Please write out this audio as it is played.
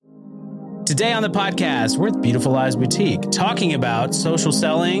Today on the podcast, we're at Beautiful Lives Boutique, talking about social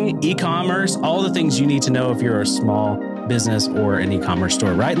selling, e-commerce, all the things you need to know if you're a small business or an e-commerce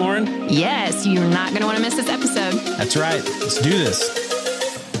store. Right, Lauren? Yes, you're not going to want to miss this episode. That's right. Let's do this.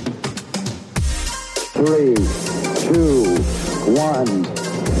 3, 2, 1,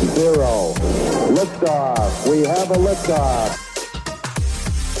 0. Liftoff. We have a liftoff.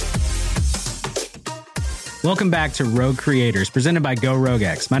 Welcome back to Rogue Creators, presented by Go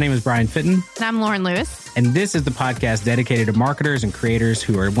RogueX. My name is Brian Fitton. And I'm Lauren Lewis. And this is the podcast dedicated to marketers and creators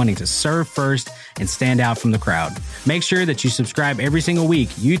who are wanting to serve first and stand out from the crowd. Make sure that you subscribe every single week,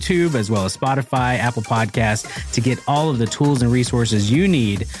 YouTube, as well as Spotify, Apple Podcasts, to get all of the tools and resources you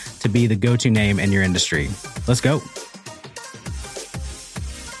need to be the go-to name in your industry. Let's go.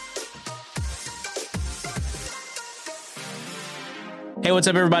 Hey, what's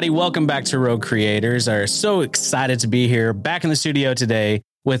up, everybody? Welcome back to Rogue Creators. I'm so excited to be here back in the studio today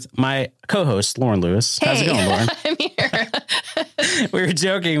with my co-host, Lauren Lewis. Hey, how's it going, Lauren? I'm here. We were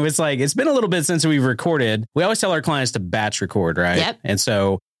joking. It's been a little bit since we've recorded. We always tell our clients to batch record, right? Yep. And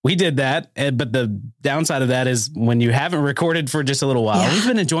so we did that. But the downside of that is when you haven't recorded for just a little while, we've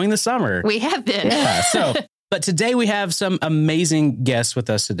been enjoying the summer. We have been. Yeah. But today we have some amazing guests with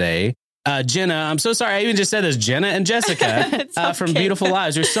us today. Jenna, I'm so sorry. I even just said this. Jenna and Jessica from Beautiful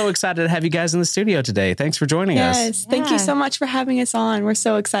Lives. We're so excited to have you guys in the studio today. Thanks for joining us. Yes. Thank you so much for having us on. We're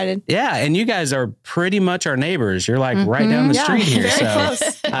so excited. Yeah. And you guys are pretty much our neighbors. You're like right down the street here. Very So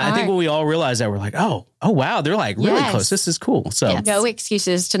close. I think when we all realized that, we're like, oh, wow. They're like really close. This is cool. So No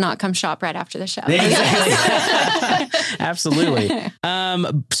excuses to not come shop right after the show. Exactly. Absolutely.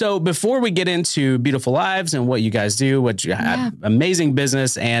 So before we get into Beautiful Lives and what you guys do, what you have, amazing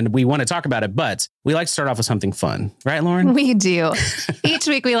business, and we want to talk about it, but we like to start off with something fun. Right, Lauren? We do. Each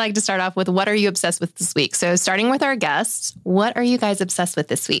week we like to start off with what are you obsessed with this week? So starting with our guests, what are you guys obsessed with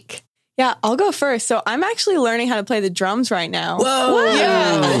this week? Yeah, I'll go first. So I'm actually learning how to play the drums right now. Whoa!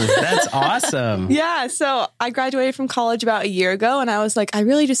 Yeah. That's awesome. Yeah, so I graduated from college about a year ago, and I was like, I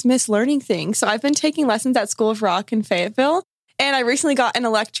really just miss learning things. So I've been taking lessons at School of Rock in Fayetteville, and I recently got an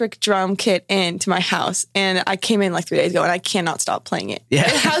electric drum kit into my house, and I came in like 3 days ago, and I cannot stop playing it. Yeah.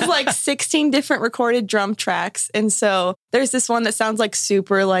 It has like 16 different recorded drum tracks, and so there's this one that sounds like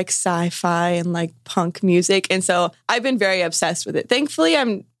super like sci-fi and like punk music, and so I've been very obsessed with it. Thankfully,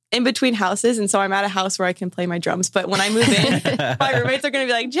 I'm in between houses, and so I'm at a house where I can play my drums. But when I move in, my roommates are going to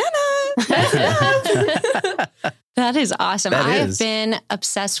be like, Jenna, that's enough. That is awesome. I have been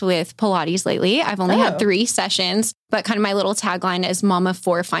obsessed with Pilates lately. I've only had 3 sessions, but kind of my little tagline is Mama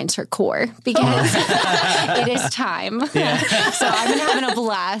 4 finds her core because it is time. Yeah. So I've been having a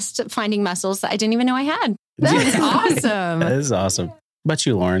blast finding muscles that I didn't even know I had. That's awesome. That is awesome. What about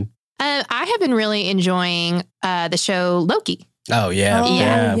you, Lauren? I have been really enjoying the show Loki. Oh,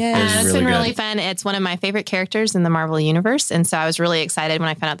 yeah. It's been really fun. It's one of my favorite characters in the Marvel Universe. And so I was really excited when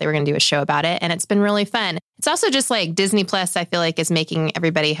I found out they were going to do a show about it. And it's been really fun. It's also just like Disney Plus, I feel like, is making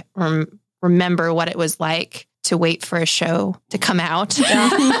everybody remember what it was like to wait for a show to come out.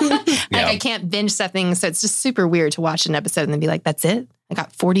 I can't binge something. So it's just super weird to watch an episode and then be like, that's it? I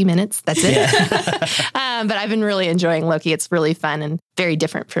got 40 minutes. That's it. Yeah. But I've been really enjoying Loki. It's really fun and very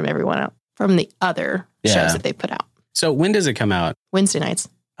different from everyone else, from the other shows that they put out. So when does it come out? Wednesday nights.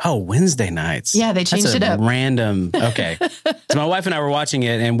 Oh, Wednesday nights. Yeah, they changed it up. Random. Okay. So my wife and I were watching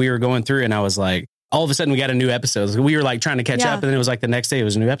it and we were going through and I was like, all of a sudden we got a new episode. We were like trying to catch up and then it was like the next day it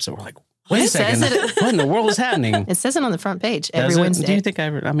was a new episode. We're like, wait a second. What in the world is happening? It says it on the front page every Wednesday. Do you think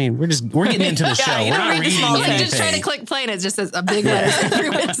we're getting into the show. We're not reading anything. Just trying to click play and it just says a big letter every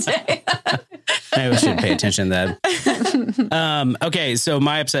Wednesday. Maybe we should pay attention to that. Okay. So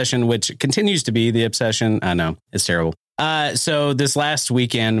my obsession, which continues to be the obsession. I know it's terrible. So this last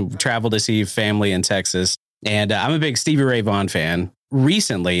weekend, traveled to see family in Texas, and I'm a big Stevie Ray Vaughan fan.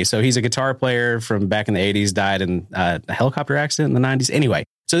 Recently, so he's a guitar player from back in the 80s, died in a helicopter accident in the 90s. Anyway,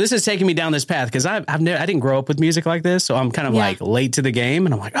 so this has taken me down this path because I didn't grow up with music like this, so I'm kind of like late to the game,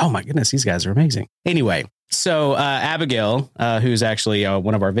 and I'm like, oh my goodness, these guys are amazing. Anyway, so Abigail, who's actually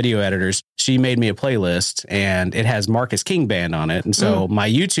one of our video editors, she made me a playlist, and it has Marcus King Band on it, and so my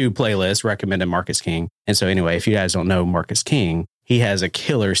YouTube playlist recommended Marcus King. And so anyway, if you guys don't know Marcus King, he has a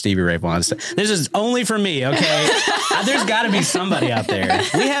killer Stevie Ray Vaughan. This is only for me, okay? There's got to be somebody out there.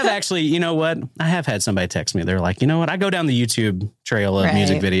 We have actually, you know what? I have had somebody text me. They're like, you know what? I go down the YouTube trail of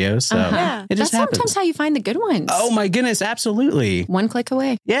music videos. So it just happens. Sometimes how you find the good ones. Oh my goodness, absolutely. One click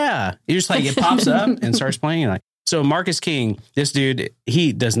away. Yeah. You just like, it pops up and starts playing. Like, so Marcus King, this dude,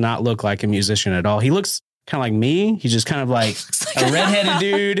 he does not look like a musician at all. He looks kind of like me. He's just kind of like a redheaded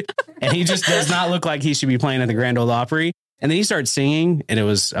dude. And he just does not look like he should be playing at the Grand Ole Opry. And then he started singing and it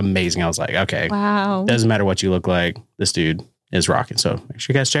was amazing. I was like, okay, wow. Doesn't matter what you look like. This dude is rocking. So make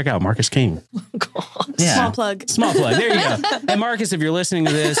sure you guys check out Marcus King. Yeah. Small plug. Small plug. There you go. And Marcus, if you're listening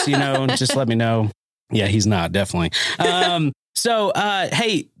to this, just let me know. Yeah, he's not, definitely. So,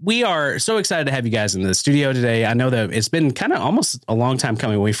 hey, we are so excited to have you guys in the studio today. I know that it's been kind of almost a long time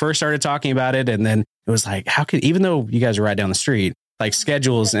coming when we first started talking about it. And then it was like, even though you guys are right down the street, like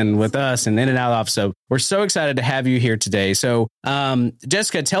schedules and with us and in and out of. So we're so excited to have you here today. So,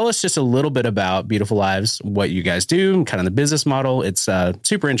 Jessica, tell us just a little bit about Beautiful Lives, what you guys do, kind of the business model. It's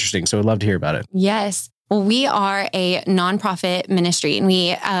super interesting. So we'd love to hear about it. Yes. Well, we are a nonprofit ministry, and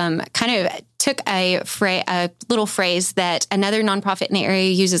we kind of took a little phrase that another nonprofit in the area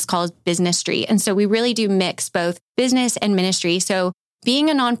uses called businessry. And so we really do mix both business and ministry. So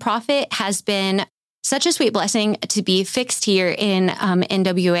being a nonprofit has been such a sweet blessing to be fixed here in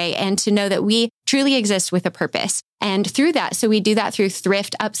NWA and to know that we truly exist with a purpose. And through that, so we do that through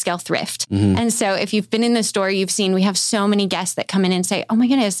thrift, upscale thrift. Mm-hmm. And so if you've been in the store, you've seen we have so many guests that come in and say, oh my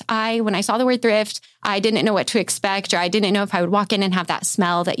goodness, when I saw the word thrift, I didn't know what to expect, or I didn't know if I would walk in and have that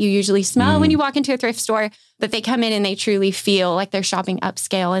smell that you usually smell when you walk into a thrift store. But they come in and they truly feel like they're shopping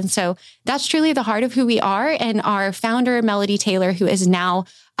upscale. And so that's truly the heart of who we are. And our founder, Melody Taylor, who is now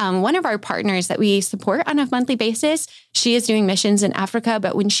one of our partners that we support on a monthly basis, she is doing missions in Africa.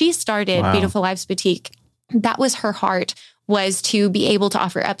 But when she started Beautiful Lives Boutique, that was her heart, was to be able to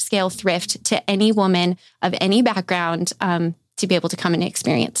offer upscale thrift to any woman of any background to be able to come and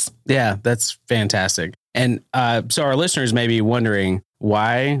experience. Yeah, that's fantastic. And so our listeners may be wondering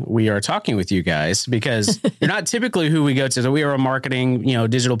why we are talking with you guys, because you're not typically who we go to. So we are a marketing,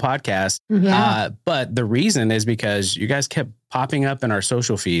 digital podcast. Yeah. But the reason is because you guys kept popping up in our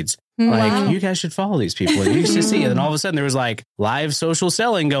social feeds. Like, you guys should follow these people. You used to see it. And all of a sudden there was like live social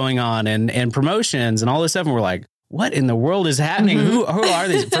selling going on and promotions and all this stuff. And we're like, what in the world is happening? Who are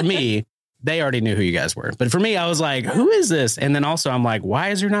these? For me, they already knew who you guys were. But for me, I was like, who is this? And then also I'm like, why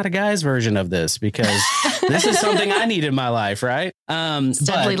is there not a guy's version of this? Because this is something I need in my life, right?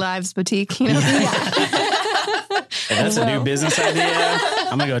 Studley Lives Boutique. That's a new business idea.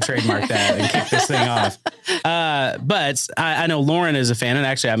 I'm going to go trademark that and kick this thing off. But I know Lauren is a fan. And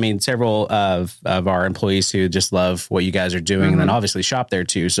actually, several of our employees who just love what you guys are doing and then obviously shop there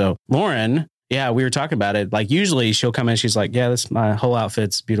too. So Lauren, yeah, we were talking about it. Like usually she'll come in, she's like, yeah, this my whole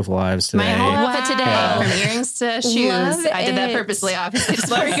outfit's Beautiful Lives today. My whole outfit today, from earrings to shoes. I did that purposely, obviously, to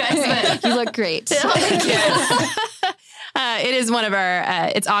slow you guys, but you look great. Thank you. It is one of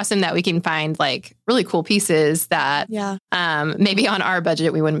our, it's awesome that we can find like really cool pieces that maybe on our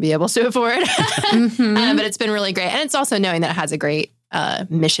budget we wouldn't be able to afford. But it's been really great. And it's also knowing that it has a great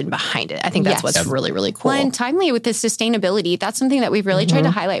mission behind it. I think that's what's really, really cool. Well, and timely with the sustainability, that's something that we've really tried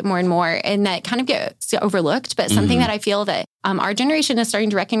to highlight more and more, and that kind of gets overlooked, but something that I feel that our generation is starting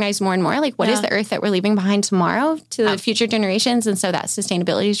to recognize more and more, like what is the earth that we're leaving behind tomorrow to the future generations. And so that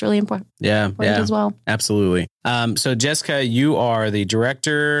sustainability is really important. As well. Absolutely. So Jessica, you are the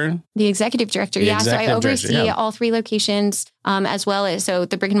executive director. So I oversee all 3 locations, as well as, so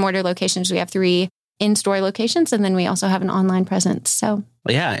the brick and mortar locations, we have 3 in-store locations, and then we also have an online presence. So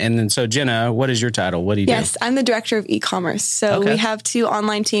and then so Jenna, what is your title? What do you do? Yes, I'm the director of e-commerce. So we have 2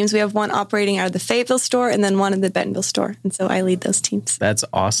 online teams. We have one operating out of the Fayetteville store and then one in the Bentonville store. And so I lead those teams. That's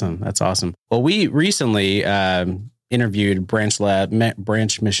awesome. Well, we recently interviewed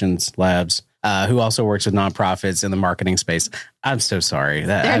Branch Missions Labs, who also works with nonprofits in the marketing space. I'm so sorry.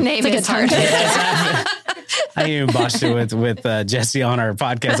 Their name is hard. I even botched it with Jesse on our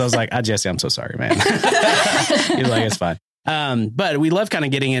podcast. I was like, Jesse, I'm so sorry, man. He's like, it's fine. But we love kind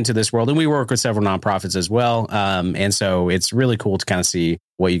of getting into this world, and we work with several nonprofits as well. And so it's really cool to kind of see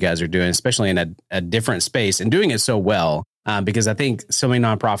what you guys are doing, especially in a different space and doing it so well. Because I think so many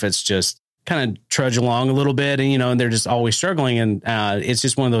nonprofits just kind of trudge along a little bit and, and they're just always struggling. And it's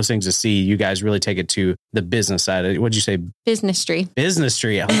just one of those things to see you guys really take it to the business side. What'd you say? Businessry.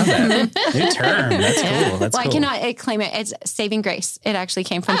 I love that. New term. That's cool. That's cool. I cannot claim it. It's Saving Grace. It actually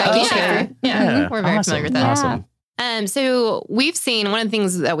came from Becky Schaefer. Yeah. We're very familiar with that. Awesome. So we've seen one of the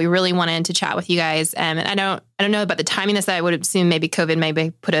things that we really wanted to chat with you guys. And I don't know about the timing of this. I would assume maybe COVID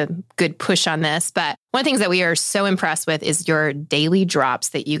maybe put a good push on this. But one of the things that we are so impressed with is your daily drops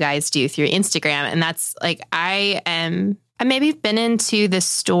that you guys do through Instagram. And that's like, I maybe been into the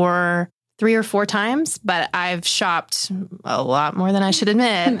store 3 or 4 times, but I've shopped a lot more than I should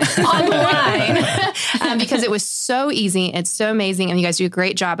admit online because it was so easy. It's so amazing. And you guys do a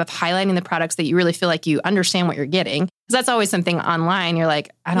great job of highlighting the products that you really feel like you understand what you're getting. Because that's always something online. You're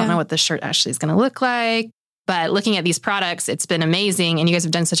like, I don't know what this shirt actually is going to look like. But looking at these products, it's been amazing. And you guys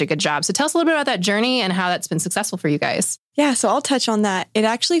have done such a good job. So tell us a little bit about that journey and how that's been successful for you guys. Yeah, so I'll touch on that. It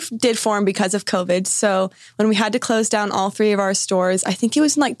actually did form because of COVID. So when we had to close down all 3 of our stores, I think it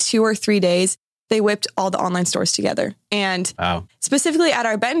was in like 2 or 3 days, they whipped all the online stores together. And specifically at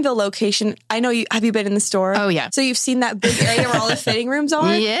our Bentonville location, I know have you been in the store? Oh, yeah. So you've seen that big area where all the fitting rooms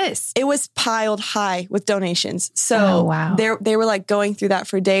are? Yes. It was piled high with donations. So they were like going through that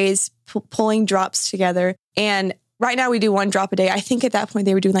for days, pulling drops together. And right now we do 1 drop a day. I think at that point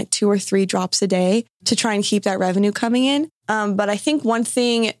they were doing like 2 or 3 drops a day to try and keep that revenue coming in. But I think one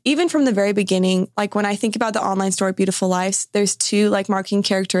thing, even from the very beginning, like when I think about the online store Beautiful Lives, there's 2 like marketing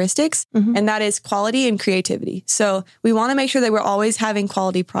characteristics, and that is quality and creativity. So we want to make sure that we're always having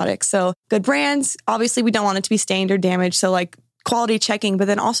quality products. So good brands, obviously we don't want it to be stained or damaged. So like quality checking, but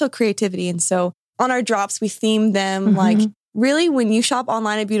then also creativity. And so on our drops, we theme them like really when you shop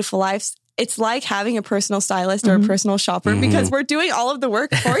online at Beautiful Lives, it's like having a personal stylist or a personal shopper because we're doing all of the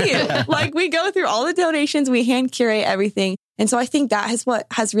work for you. Like we go through all the donations, we hand curate everything. And so I think that is what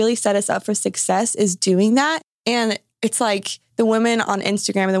has really set us up for success is doing that. And it's like the women on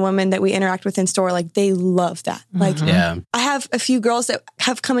Instagram and the women that we interact with in store, like they love that. Like I have a few girls that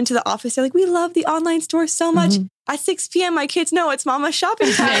have come into the office. They're like, we love the online store so much. At 6 p.m., my kids know it's Mama's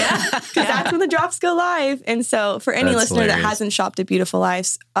shopping time because that's when the drops go live. And so for any listener that hasn't shopped at Beautiful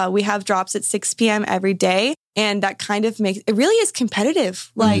Lives, we have drops at 6 p.m. every day. And that kind of makes, it really is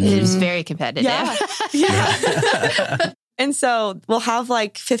competitive. Like it is very competitive. Yeah. And so we'll have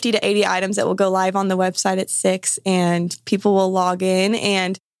like 50 to 80 items that will go live on the website at 6 and people will log in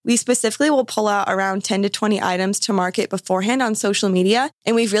and we specifically will pull out around 10 to 20 items to market beforehand on social media.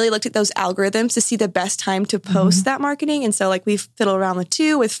 And we've really looked at those algorithms to see the best time to post that marketing. And so like we've fiddled around with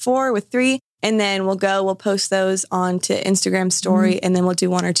 2, with 4, with 3, and then we'll post those onto Instagram story and then we'll do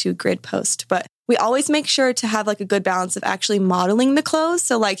 1 or 2 grid posts. But we always make sure to have like a good balance of actually modeling the clothes.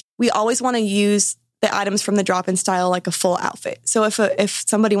 So like we always want to use the items from the drop in style like a full outfit. So if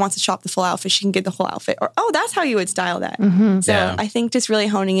somebody wants to shop the full outfit, she can get the whole outfit. Or, that's how you would style that. So I think just really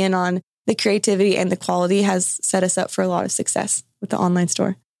honing in on the creativity and the quality has set us up for a lot of success with the online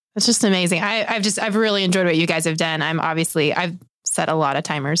store. That's just amazing. I've really enjoyed what you guys have done. I've set a lot of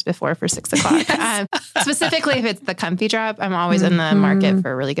timers before for 6 o'clock. Specifically, if it's the comfy drop, I'm always in the market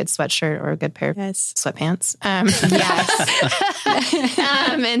for a really good sweatshirt or a good pair of sweatpants.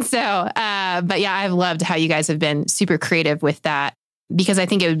 And so, but yeah, I've loved how you guys have been super creative with that because I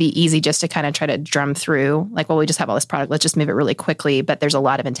think it would be easy just to kind of try to drum through like, well, we just have all this product. Let's just move it really quickly. But there's a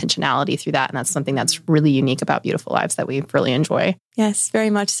lot of intentionality through that. And that's something that's really unique about Beautiful Lives that we really enjoy. Yes, very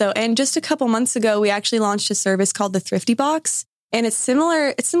much so. And just a couple months ago, we actually launched a service called the Thrifty Box. And it's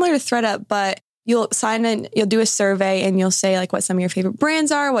similar to ThredUp, but you'll sign in, you'll do a survey and you'll say like what some of your favorite brands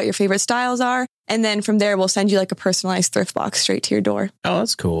are, what your favorite styles are. And then from there, we'll send you like a personalized thrift box straight to your door. Oh,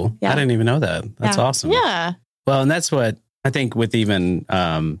 that's cool. Yeah. I didn't even know that. That's awesome. Yeah. Well, and that's what I think with even,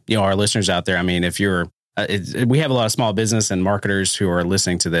 our listeners out there. I mean, if you're, we have a lot of small business and marketers who are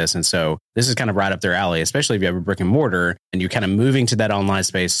listening to this. And so this is kind of right up their alley, especially if you have a brick and mortar and you're kind of moving to that online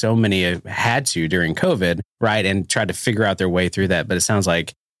space. So many have had to during COVID, right? And tried to figure out their way through that. But it sounds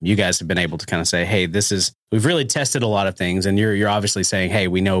like you guys have been able to kind of say, hey, we've really tested a lot of things. And you're obviously saying, hey,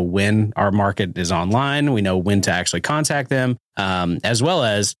 we know when our market is online. We know when to actually contact them, as well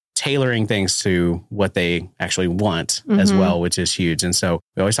as tailoring things to what they actually want as well, which is huge. And so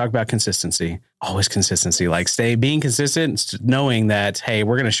we always talk about consistency, always consistency, like being consistent, knowing that, hey,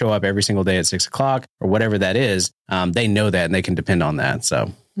 we're going to show up every single day at 6 o'clock or whatever that is. They know that and they can depend on that.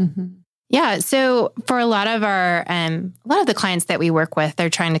 So. Yeah. So for a lot of the clients that we work with,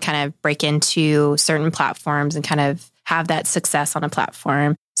 they're trying to kind of break into certain platforms and kind of have that success on a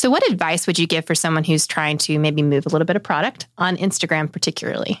platform. So what advice would you give for someone who's trying to maybe move a little bit of product on Instagram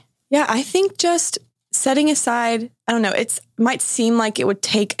particularly? Yeah, I think just setting aside, I don't know, it might seem like it would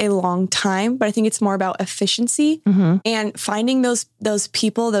take a long time, but I think it's more about efficiency and finding those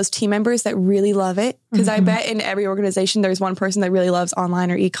people, those team members that really love it. Because I bet in every organization, there's one person that really loves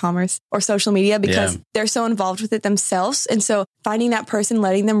online or e-commerce or social media because they're so involved with it themselves. And so finding that person,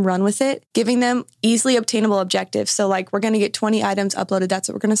 letting them run with it, giving them easily obtainable objectives. So like, we're going to get 20 items uploaded. That's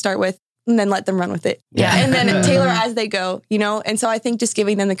what we're going to start with. And then let them run with it. Yeah. And then tailor as they go, And so I think just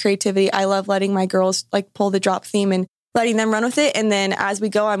giving them the creativity. I love letting my girls like pull the drop theme and letting them run with it. And then as we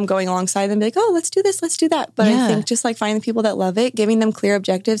go, I'm going alongside them, be like, oh, let's do this, let's do that. But I think just like finding the people that love it, giving them clear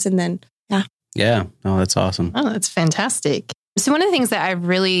objectives and then, Yeah. Oh, that's awesome. Oh, that's fantastic. So one of the things that I've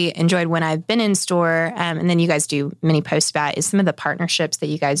really enjoyed when I've been in store, and then you guys do many posts about, is some of the partnerships that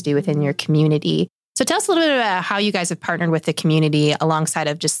you guys do within your community. So tell us a little bit about how you guys have partnered with the community alongside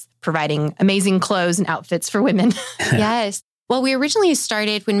of just providing amazing clothes and outfits for women. Yes. Well, we originally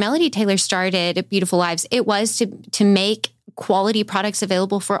started when Melody Taylor started Beautiful Lives, it was to make quality products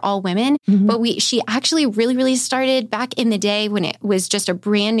available for all women. But she actually really started back in the day when it was just a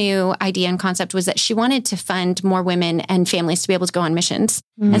brand new idea and concept, was that she wanted to fund more women and families to be able to go on missions.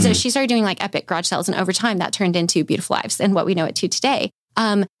 And so she started doing like epic garage sales. And over time that turned into Beautiful Lives and what we know it to today.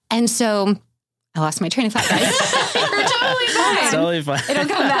 And so I lost my train of thought, guys. We're totally fine. Totally fine. It'll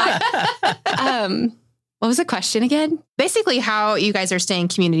come back. What was the question again? Basically, how you guys are staying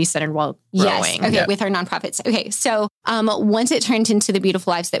community centered while growing. Yes. Okay, with our nonprofits. Okay, so once it turned into the Beautiful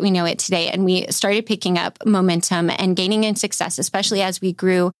Lives that we know it today, and we started picking up momentum and gaining in success, especially as we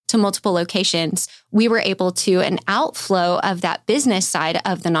grew to multiple locations, we were able to, an outflow of that business side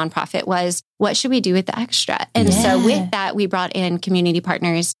of the nonprofit was, what should we do with the extra? And so with that, we brought in community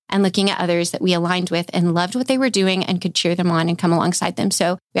partners and looking at others that we aligned with and loved what they were doing and could cheer them on and come alongside them.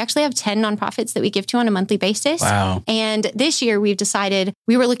 So we actually have 10 nonprofits that we give to on a monthly basis. Wow. And this year we've decided,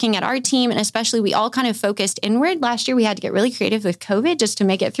 we were looking at our team, and especially we all kind of focused inward. Last year we had to get really creative with COVID just to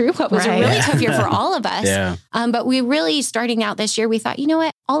make it through what was a really tough year for all of us. But we really, starting out this year, we thought, you know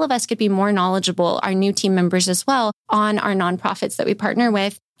what, all of us could be more knowledgeable, our new team members as well, on our nonprofits that we partner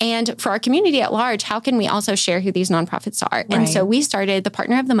with. And for our community at large, how can we also share who these nonprofits are? And so we started the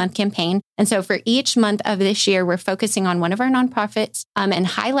Partner of the Month campaign. And so for each month of this year, we're focusing on one of our nonprofits and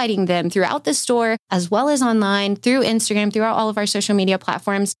highlighting them throughout the store, as well as online, through Instagram, throughout all of our social media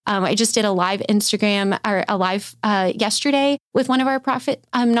platforms. I just did a live Instagram or a live yesterday with one of our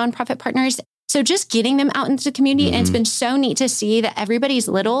nonprofit partners. So just getting them out into the community. And it's been so neat to see that everybody's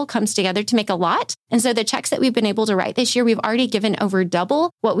little comes together to make a lot. And so the checks that we've been able to write this year, we've already given over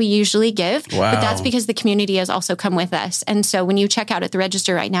double what we usually give. Wow. But that's because the community has also come with us. And so when you check out at the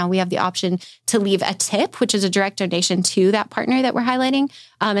register right now, we have the option to leave a tip, which is a direct donation to that partner that we're highlighting.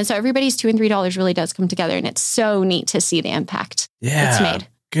 And so everybody's $2 and $3 really does come together. And it's so neat to see the impact it's made.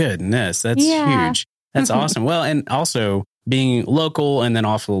 Goodness, that's huge. That's awesome. Well, and also being local and then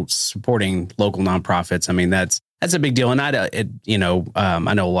also supporting local nonprofits. I mean, that's a big deal. And I know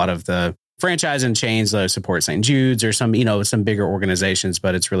a lot of the franchise and chains that support St. Jude's or some bigger organizations,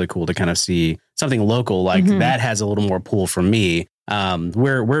 but it's really cool to kind of see something local like that has a little more pull for me.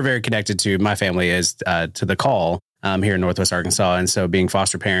 We're very connected to, my family is to the Call here in Northwest Arkansas. And so being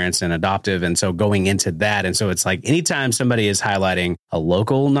foster parents and adoptive. And so going into that. And so it's like, anytime somebody is highlighting a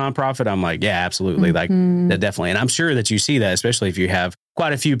local nonprofit, I'm like, yeah, absolutely. Like that definitely. And I'm sure that you see that, especially if you have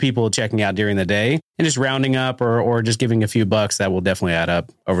quite a few people checking out during the day and just rounding up or just giving a few bucks, that will definitely add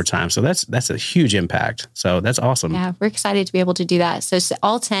up over time. So that's a huge impact. So that's awesome. Yeah, we're excited to be able to do that. So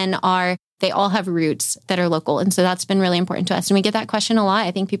all 10 they all have roots that are local. And so that's been really important to us. And we get that question a lot.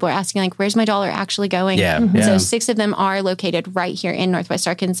 I think people are asking, like, where's my dollar actually going? So 6 of them are located right here in Northwest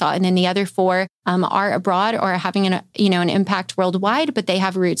Arkansas. And then the other 4 are abroad or having an impact worldwide, but they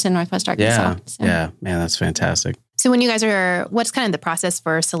have roots in Northwest Arkansas. Yeah, man, that's fantastic. So when you guys what's kind of the process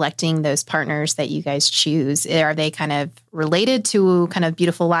for selecting those partners that you guys choose? Are they kind of related to kind of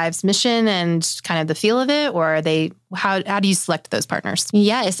Beautiful Lives mission and kind of the feel of it? Or are they, how do you select those partners?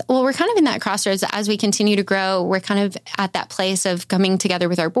 Yes. Well, we're kind of in that crossroads as we continue to grow. We're kind of at that place of coming together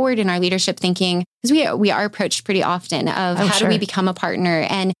with our board and our leadership thinking, because we are approached pretty often of how do we become a partner?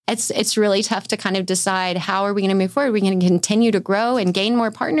 And it's really tough to kind of decide, how are we going to move forward? Are we going to continue to grow and gain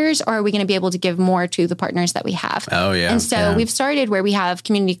more partners, or are we going to be able to give more to the partners that we have? Oh, yeah. And so we've started where we have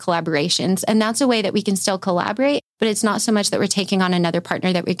community collaborations, and that's a way that we can still collaborate, but it's not so much that we're taking on another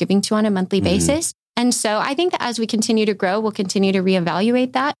partner that we're giving to on a monthly basis. And so I think that as we continue to grow, we'll continue to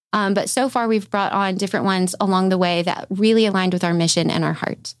reevaluate that. But so far, we've brought on different ones along the way that really aligned with our mission and our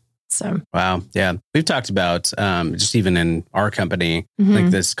heart. So, wow. Yeah. We've talked about just even in our company, like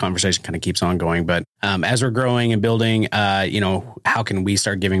this conversation kind of keeps on going. But as we're growing and building, how can we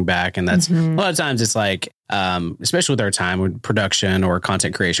start giving back? And that's a lot of times it's like, especially with our time with production or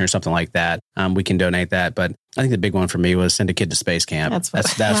content creation or something like that, we can donate that. But I think the big one for me was send a kid to space camp. That's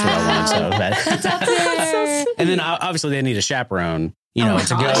what I wanted. And then obviously they need a chaperone. To go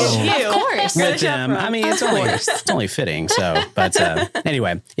of course with them. I mean, it's only fitting. So, but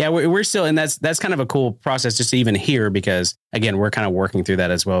anyway, yeah, we're still, and that's kind of a cool process just to even hear, because again, we're kind of working through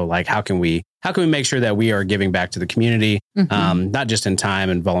that as well. Like, how can we make sure that we are giving back to the community, not just in time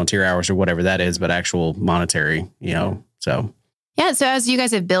and volunteer hours or whatever that is, but actual monetary, so. Yeah. So as you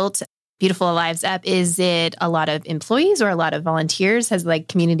guys have built Beautiful Lives up, is it a lot of employees or a lot of volunteers? Has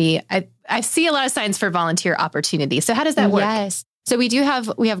community, I see a lot of signs for volunteer opportunities. So how does that work? Yes. So we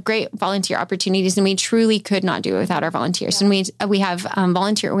have great volunteer opportunities, and we truly could not do it without our volunteers. And we have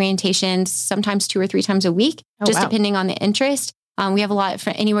volunteer orientations sometimes 2 or 3 times a week, depending on the interest. We have a lot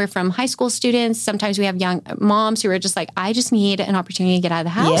anywhere from high school students. Sometimes we have young moms who are just like, I just need an opportunity to get out of the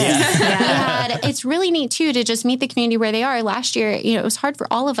house. It's really neat too to just meet the community where they are. Last year, it was hard for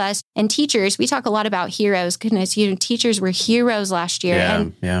all of us, and teachers. We talk a lot about heroes. Goodness, teachers were heroes last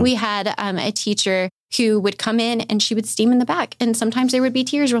year, we had a teacher who would come in and she would steam in the back, and sometimes there would be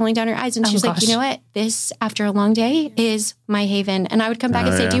tears rolling down her eyes, and she was like, you know what, this after a long day is my haven. And I would come back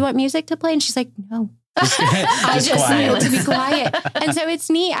and say, do you want music to play? And she's like, no. I just need to be quiet. And so it's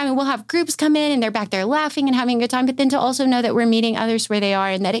neat. I mean, we'll have groups come in and they're back there laughing and having a good time, but then to also know that we're meeting others where they are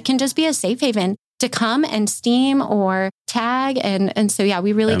and that it can just be a safe haven to come and steam or tag. And so,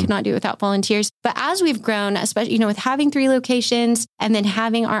 we really could not do it without volunteers. But as we've grown, especially, with having 3 locations and then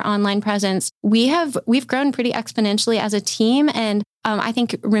having our online presence, we've grown pretty exponentially as a team. And I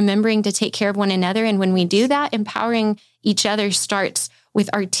think remembering to take care of one another. And when we do that, empowering each other starts with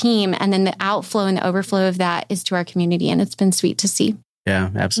our team. And then the outflow and the overflow of that is to our community. And it's been sweet to see. Yeah,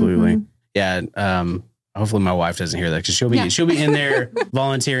 absolutely. Yeah. Hopefully my wife doesn't hear that because she'll be in there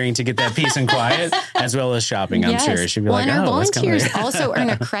volunteering to get that peace and quiet as well as shopping. I'm sure she'll be like, our volunteers also earn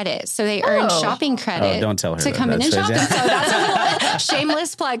a credit. So they earn shopping credit don't tell her to come in and shop. So that's a little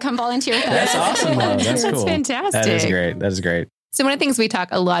shameless plug. Come volunteer with us. That's awesome, though. That's cool. That's fantastic. That is great. So one of the things we talk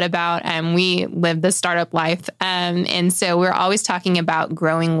a lot about, we live the startup life. And so we're always talking about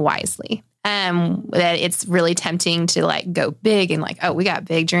growing wisely. That it's really tempting to go big and we got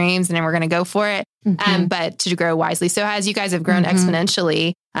big dreams and then we're going to go for it. But to grow wisely. So as you guys have grown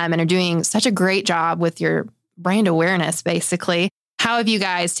exponentially and are doing such a great job with your brand awareness, basically, how have you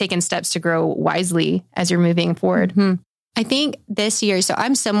guys taken steps to grow wisely as you're moving forward? I think this year, so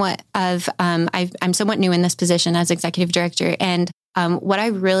I'm somewhat I'm somewhat new in this position as executive director. And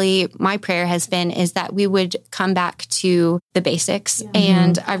my prayer has been is that we would come back to the basics.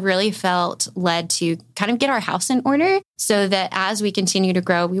 And I really felt led to kind of get our house in order so that as we continue to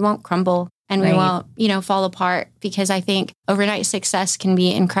grow, we won't crumble and we won't, fall apart, because I think overnight success can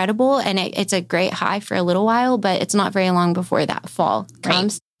be incredible. And it's a great high for a little while, but it's not very long before that fall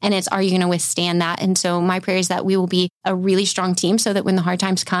comes. And it's, are you going to withstand that? And so my prayer is that we will be a really strong team so that when the hard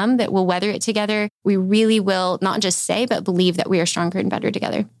times come, that we'll weather it together. We really will not just say, but believe that we are stronger and better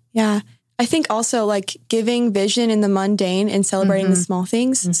together. Yeah. I think also giving vision in the mundane and celebrating the small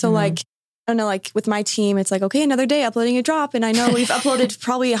things. So I don't know, with my team, it's okay, another day uploading a drop. And I know we've uploaded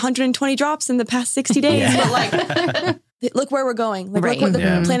probably 120 drops in the past 60 days, but look where we're going. Look what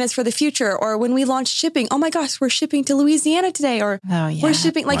the plan is for the future. Or when we launched shipping, oh my gosh, we're shipping to Louisiana today. Or we're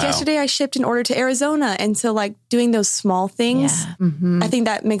shipping, yesterday I shipped an order to Arizona. And so doing those small things, I think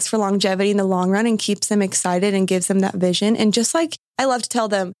that makes for longevity in the long run and keeps them excited and gives them that vision. And just I love to tell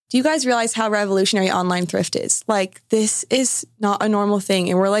them, do you guys realize how revolutionary online thrift is? This is not a normal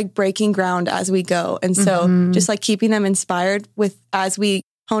thing. And we're breaking ground as we go. And so just keeping them inspired as we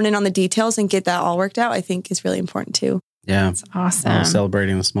hone in on the details and get that all worked out, I think is really important too. Yeah. That's awesome.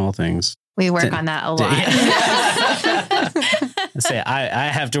 Celebrating the small things. We work on that a lot. I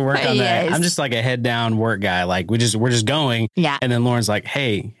have to work on that. I'm just a head down work guy. We're just going. Yeah. And then Lauren's like,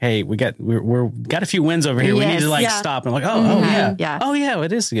 hey, we got a few wins over here. We need to stop. And oh yeah,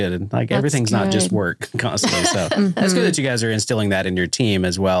 it is good. And everything's not just work constantly. So that's good that you guys are instilling that in your team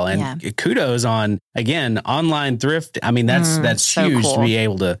as well. And kudos on, again, online thrift. I mean, that's so huge to be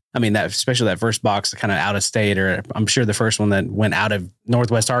able to, especially that first box kind of out of state, or I'm sure the first one that went out of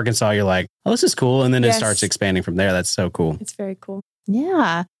Northwest Arkansas, you're like, oh, this is cool. And then it starts expanding from there. That's so cool. It's very cool.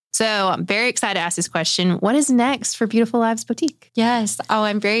 Yeah. So I'm very excited to ask this question. What is next for Beautiful Lives Boutique? Yes. Oh,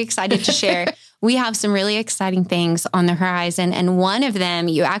 I'm very excited to share. We have some really exciting things on the horizon. And one of them,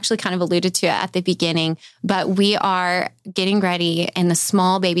 you actually kind of alluded to it at the beginning, but we are getting ready in the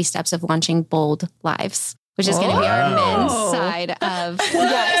small baby steps of launching Bold Lives, which is going to be our men's side of...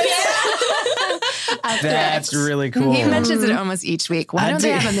 That's really cool. He mentions it almost each week. Why don't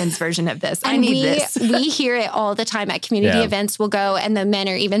they have a men's version of this? I need this. We hear it all the time at community events. We'll go, and the men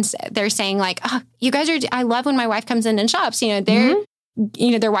are even, they're saying you guys are, I love when my wife comes in and shops. They're,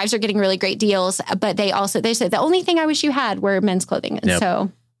 their wives are getting really great deals, but they said the only thing I wish you had were men's clothing. And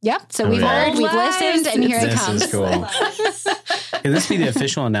so we've heard, we've listened, and here it comes. This is cool. Can this be the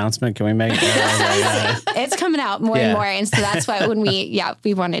official announcement? Can we make it? It's coming out more and more. And so that's why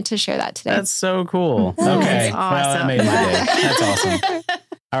we wanted to share that today. That's so cool. Okay. That's awesome. Well, that made my day. That's awesome.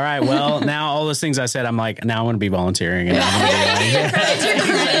 All right. Well, now all those things I said, I'm like, now I want to be volunteering. And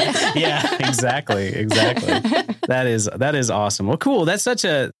exactly. That is awesome. Well, cool. That's such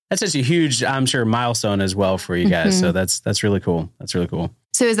a huge, I'm sure, milestone as well for you guys. So that's really cool. That's really cool.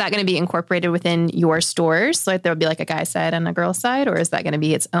 So is that going to be incorporated within your stores? There'll be a guy's side and a girl's side, or is that going to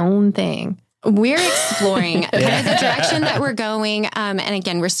be its own thing? We're exploring kind of the direction that we're going. And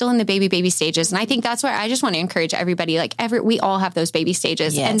again, we're still in the baby stages. And I think that's where I just want to encourage everybody, like we all have those baby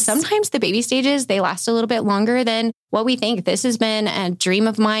stages. Yes. And sometimes the baby stages, they last a little bit longer than what we think. This has been a dream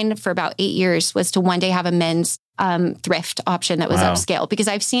of mine for about 8 years, was to one day have a men's thrift option that was upscale, because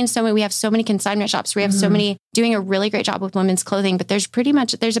I've seen we have so many consignment shops. We have so many doing a really great job with women's clothing, but there's a pretty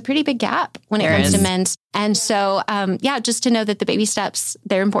big gap when it comes to men's. And so, just to know that the baby steps,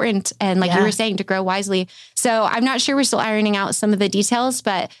 they're important. And like you were saying, to grow wisely. So I'm not sure, we're still ironing out some of the details,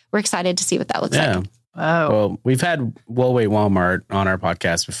 but we're excited to see what that looks like. Oh, well, we've had Woolway Walmart on our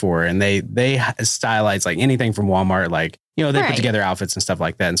podcast before, and they stylize like anything from Walmart, like, they put together outfits and stuff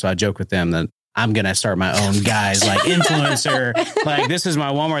like that. And so I joke with them that I'm going to start my own guys, like influencer, like this is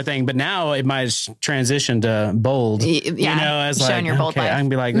my Walmart thing. But now it might transition to bold, as showing like, your bold life. I can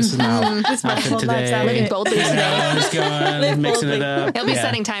be like, this is my outfit today. Living boldly today. Just going, mixing it up. He'll be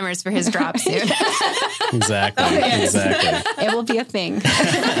setting timers for his drop soon. Exactly. Exactly. It will be a thing.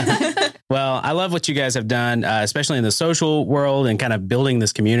 Well, I love what you guys have done, especially in the social world and kind of building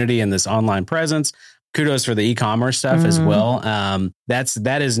this community and this online presence. Kudos for the e-commerce stuff as well.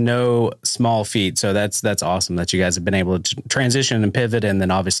 That is no small feat. So that's awesome that you guys have been able to transition and pivot, and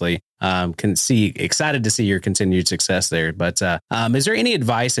then obviously excited to see your continued success there. But is there any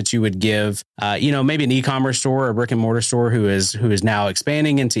advice that you would give, maybe an e-commerce store or a brick and mortar store who is now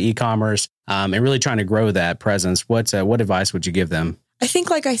expanding into e-commerce and really trying to grow that presence? What advice would you give them? I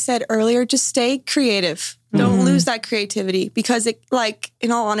think, like I said earlier, just stay creative. Don't lose that creativity, because it, like, in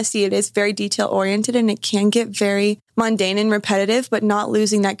all honesty, it is very detail oriented and it can get very mundane and repetitive, but not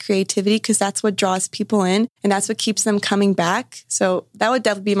losing that creativity, because that's what draws people in and that's what keeps them coming back. So that would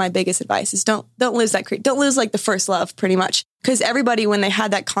definitely be my biggest advice, is don't lose that don't lose like the first love, pretty much. Because everybody, when they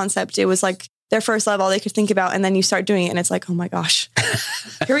had that concept, it was like their first love, all they could think about. And then you start doing it and it's like, oh my gosh,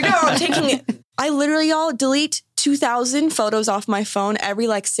 here we go. I'm taking it. I literally delete 2,000 photos off my phone every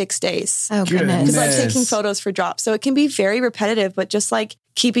 6 days. Oh, goodness. It's like taking photos for drops. So it can be very repetitive, but just like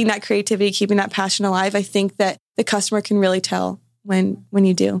keeping that creativity, keeping that passion alive, I think that the customer can really tell when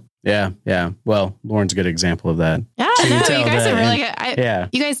you do. Yeah. Yeah. Well, Lauren's a good example of that. Yeah. No, you guys are really good.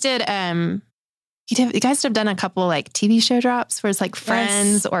 You guys did, you guys have done a couple TV show drops where it's like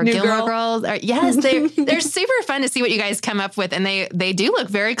Friends or New Gilmore Girl. Girls. Or, they're super fun to see what you guys come up with. And they do look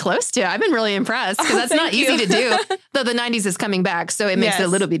very close to it. I've been really impressed, because that's not easy to do. Though the 90s is coming back, so it makes it a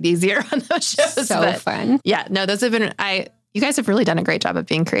little bit easier on those shows. So fun. Yeah, no, those have been, you guys have really done a great job of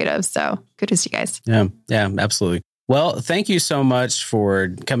being creative. So kudos to you guys. Yeah, absolutely. Well, thank you so much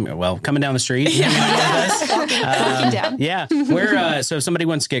for coming down the street. So if somebody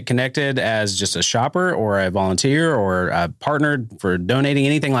wants to get connected as just a shopper or a volunteer or partnered for donating,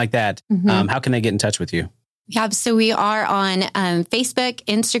 anything like that, how can they get in touch with you? Yeah, so we are on Facebook,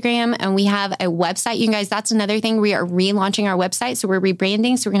 Instagram, and we have a website. You guys, that's another thing. We are relaunching our website. So we're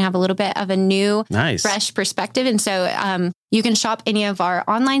rebranding. So we're going to have a little bit of a new, fresh perspective. And so you can shop any of our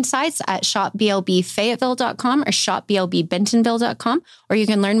online sites at shopblbfayetteville.com or shopblbbentonville.com, or you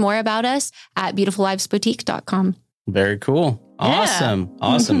can learn more about us at beautifullivesboutique.com. Very cool. Awesome. Yeah.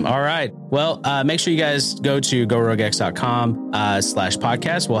 Awesome. All right. Well, make sure you guys go to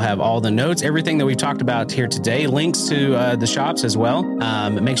goroguex.com/podcast. We'll have all the notes, everything that we've talked about here today, links to the shops as well.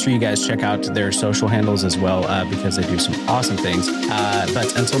 Make sure you guys check out their social handles as well, because they do some awesome things.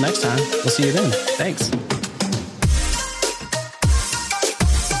 But until next time, we'll see you then. Thanks.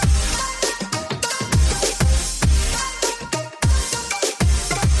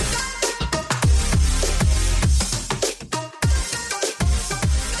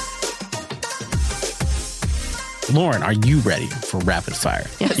 Lauren, are you ready for rapid fire?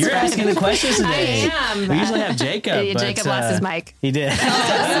 Yes, You're asking the questions today. I am. We usually have Jacob. Jacob lost his mic. He did.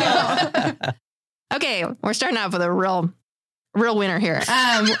 Okay, we're starting off with a real winner here.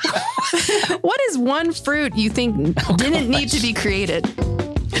 What is one fruit you think didn't need to be created?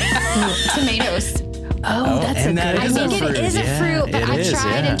 Tomatoes. That's a good I think it is a fruit, but I've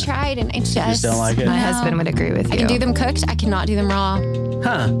tried and tried, and I just don't like it. My husband would agree with you. I can do them cooked. I cannot do them raw.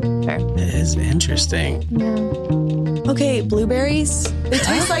 Huh. Fair. It is interesting. Okay, blueberries.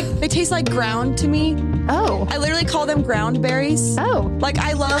 They taste like ground to me. Oh. I literally call them ground berries. Oh. Like,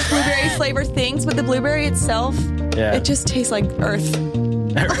 I love blueberry flavored things, but the blueberry itself, it just tastes like earth.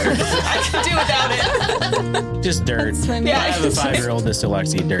 I can do without it. Just dirt. I have a 5-year-old that still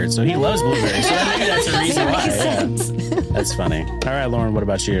likes to eat dirt, so he loves blueberries. So maybe that's a reason why. Yeah. That's funny. All right, Lauren, what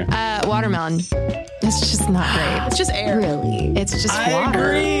about you? Watermelon. It's just not great. It's just air. Really? It's just I water.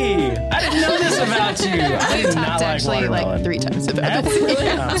 agree. I didn't know this about you. I We did not talked like actually watermelon. like 3 times about That's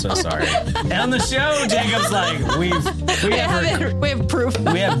this. I'm so sorry. And on the show, Jacob's like, we have proof.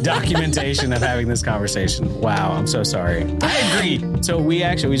 we have documentation of having this conversation. Wow, I'm so sorry. I agree. So we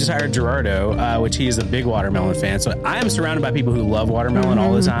just hired Gerardo, which he is a big watermelon fan. So I am surrounded by people who love watermelon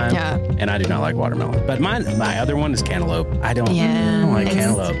all the time. Yeah. And I do not like watermelon. But my other one is cantaloupe. I don't like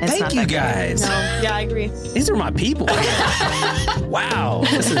cantaloupe. it's Thank not you that good. guys. Yeah, I agree. These are my people. Wow,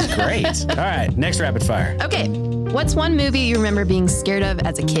 this is great. All right, next rapid fire. Okay. What's one movie you remember being scared of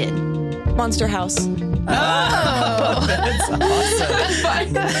as a kid? Monster House. Oh, that's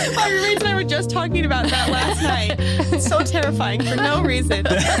awesome. My roommates and I were just talking about that last night. It's so terrifying for no reason.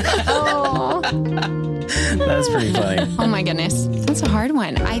 Oh. That's pretty funny. Oh my goodness. That's a hard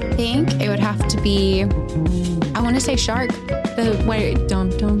one. I think it would have to be, I want to say Shark.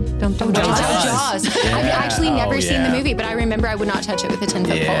 Jaws. I've actually never seen the movie, but I remember I would not touch it with a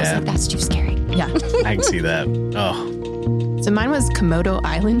 10-foot pole. So that's too scary. Yeah. I can see that. Oh, So mine was Komodo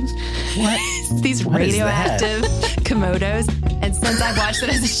Island. what? These What is radioactive Komodos. And since I watched it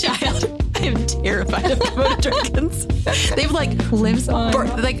as a child, I am terrified of Komodo dragons. They've Lives on.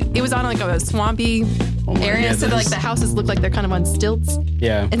 it was on like a swampy my area, so goodness. the houses look like they're kind of on stilts.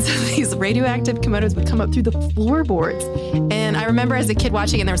 Yeah. And so these radioactive Komodos would come up through the floorboards. And I remember as a kid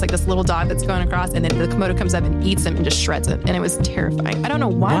watching, and there was like this little dog that's going across, and then the Komodo comes up and eats him and just shreds it. And it was terrifying. I don't know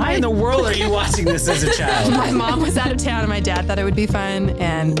why. Why in the world are you watching this as a child? My mom was out of town, and my dad thought it would be fun,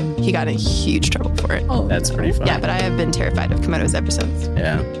 and he got in huge trouble for it. Oh. That's pretty funny. Yeah, but I have been terrified of Komodos ever since.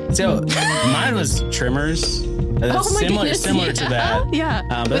 Yeah. So mine was Trimmers. Similar to that. Yeah.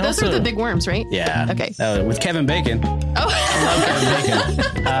 But But those also- are the big worms, right? Yeah. Okay. With Kevin Bacon. Oh, Kevin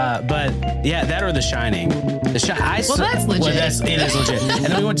Bacon. But yeah, that or The Shining. that's legit. It is legit. And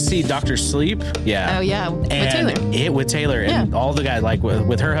then we went to see Dr. Sleep. Yeah. oh yeah, with And Taylor. with Taylor and all the guys, like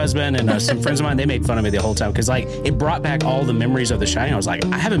with her husband and some friends of mine, they made fun of me the whole time because like it brought back all the memories of The Shining. I was like,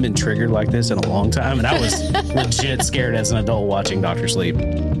 I haven't been triggered like this in a long time, and I was legit scared as an adult watching Dr. Sleep.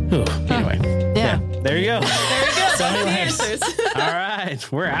 Whew. Anyway, Yeah. there you go. There you go. So That's the anyways, answers. all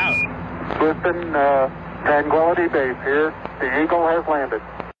right, we're out. Griffin, Tranquility Base here. The Eagle has landed.